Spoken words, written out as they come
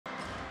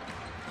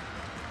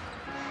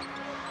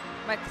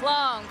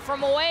McClung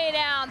from way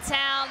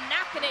downtown,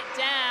 knocking it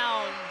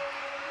down.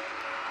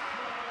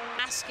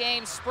 Last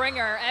game,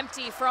 Springer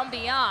empty from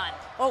beyond.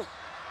 Oh,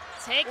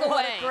 take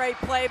what away. A great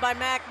play by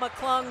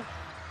McClung.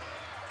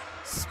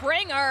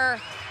 Springer,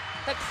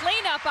 the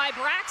cleanup by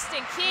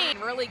Braxton Key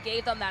really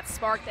gave them that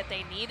spark that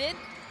they needed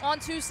on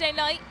Tuesday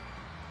night.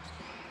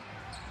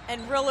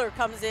 And Riller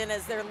comes in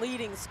as their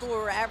leading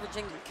scorer,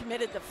 averaging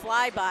committed to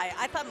flyby.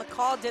 I thought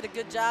McCall did a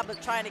good job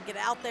of trying to get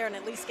out there and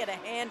at least get a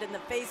hand in the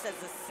face as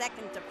a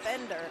second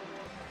defender.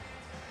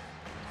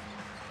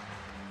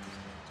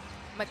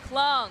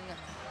 McClung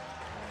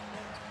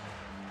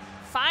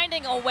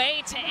finding a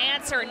way to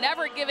answer,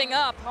 never giving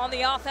up on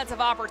the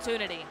offensive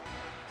opportunity.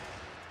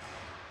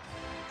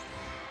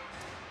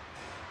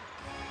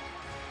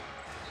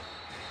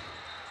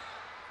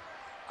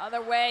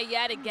 Other way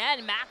yet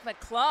again,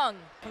 McClung.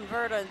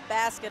 Convert a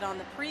basket on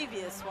the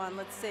previous one.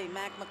 Let's see,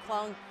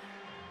 McClung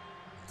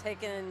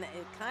taking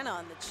it kind of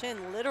on the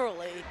chin,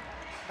 literally.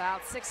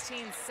 About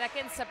 16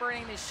 seconds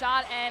separating the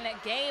shot and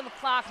game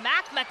clock.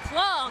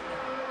 McClung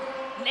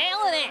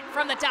nailing it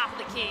from the top of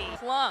the key.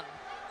 McClung.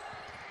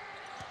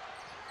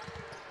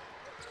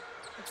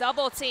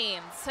 Double team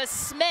to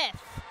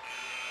Smith.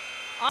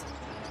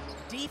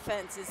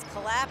 Defense is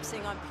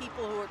collapsing on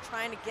people who are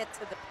trying to get to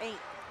the paint.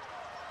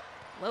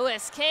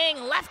 Lewis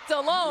King left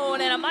alone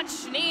and a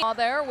much needed. All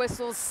there,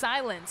 whistles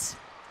silent.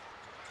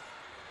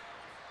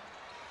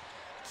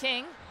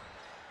 King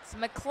to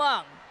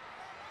McClung.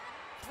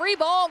 Free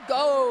ball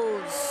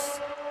goes.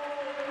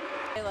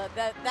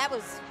 That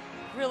was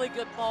really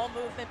good ball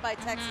movement by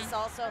Texas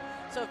also.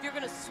 So if you're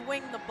going to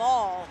swing the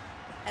ball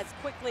as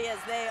quickly as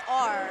they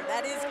are,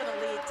 that is going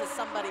to lead to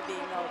somebody being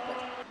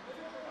open.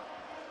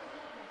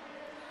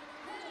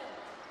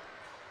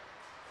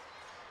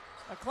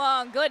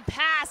 McClung, good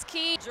pass,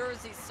 Key.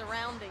 Jersey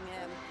surrounding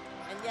him,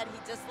 and yet he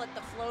just let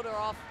the floater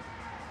off.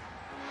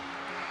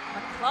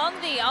 McClung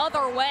the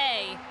other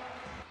way.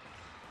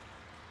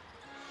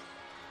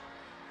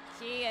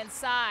 Key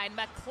inside,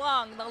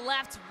 McClung, the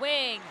left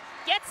wing,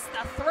 gets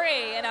the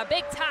three and a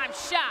big time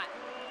shot.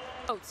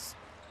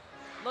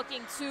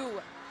 Looking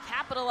to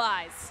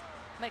capitalize.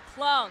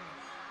 McClung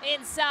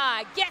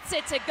inside, gets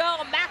it to go.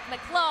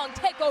 McClung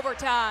take over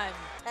time.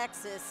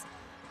 Texas,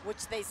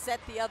 which they set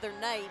the other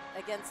night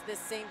against this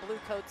same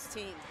Bluecoats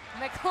team.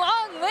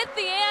 McClung with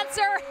the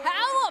answer.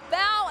 How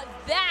about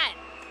that?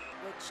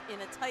 Which in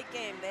a tight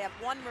game, they have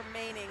one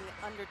remaining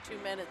under 2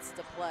 minutes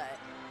to play.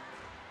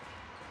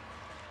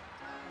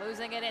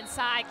 Losing it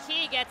inside,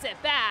 Key gets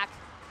it back.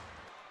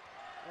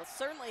 Well,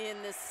 certainly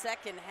in this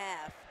second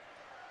half,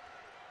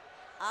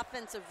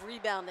 offensive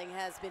rebounding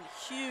has been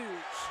huge.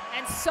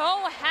 And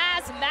so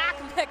has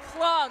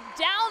McClung,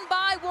 down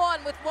by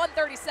one with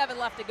 1:37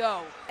 left to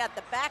go. At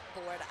the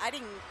backboard,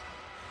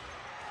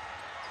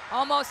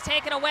 Almost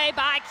taken away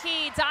by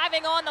Key,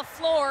 diving on the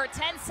floor,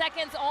 10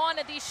 seconds on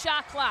the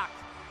shot clock.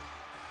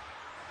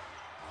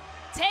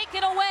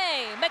 Taken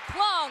away,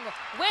 McClung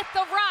with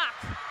the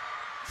rock.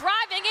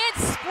 Driving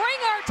in,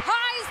 Springer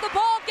ties the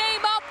ball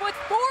game up with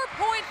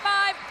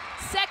 4.5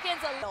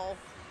 seconds.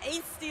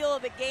 Eighth steal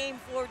of the game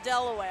for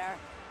Delaware.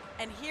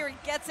 And here he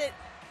gets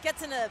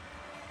in a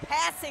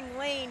passing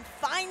lane,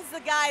 finds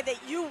the guy that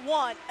you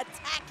want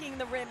attacking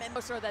the rim. And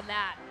closer than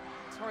that,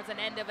 towards an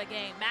end of a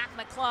game.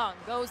 McClung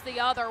goes the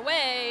other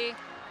way,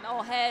 and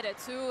they'll head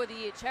to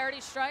the charity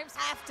stripes.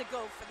 Have to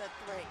go for the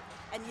three,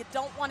 and you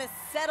don't want to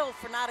settle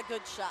for not a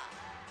good shot.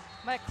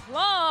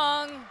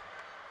 McClung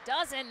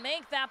doesn't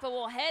make that, but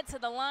will head to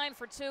the line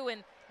for two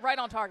and right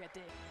on target,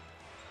 D.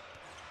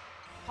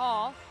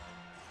 Hall.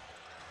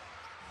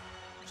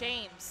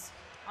 James,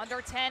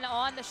 under 10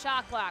 on the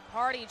shot clock.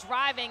 Hardy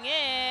driving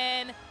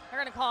in. They're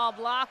going to call a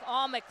block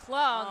on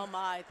McClung. Oh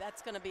my,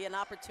 that's going to be an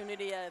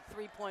opportunity, a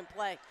three-point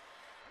play.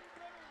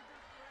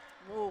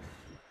 Oof.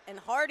 And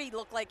Hardy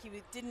looked like he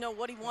didn't know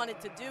what he wanted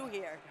to do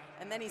here.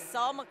 And then he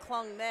saw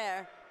McClung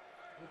there.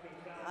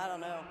 I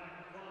don't know.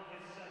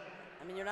 I mean, you're not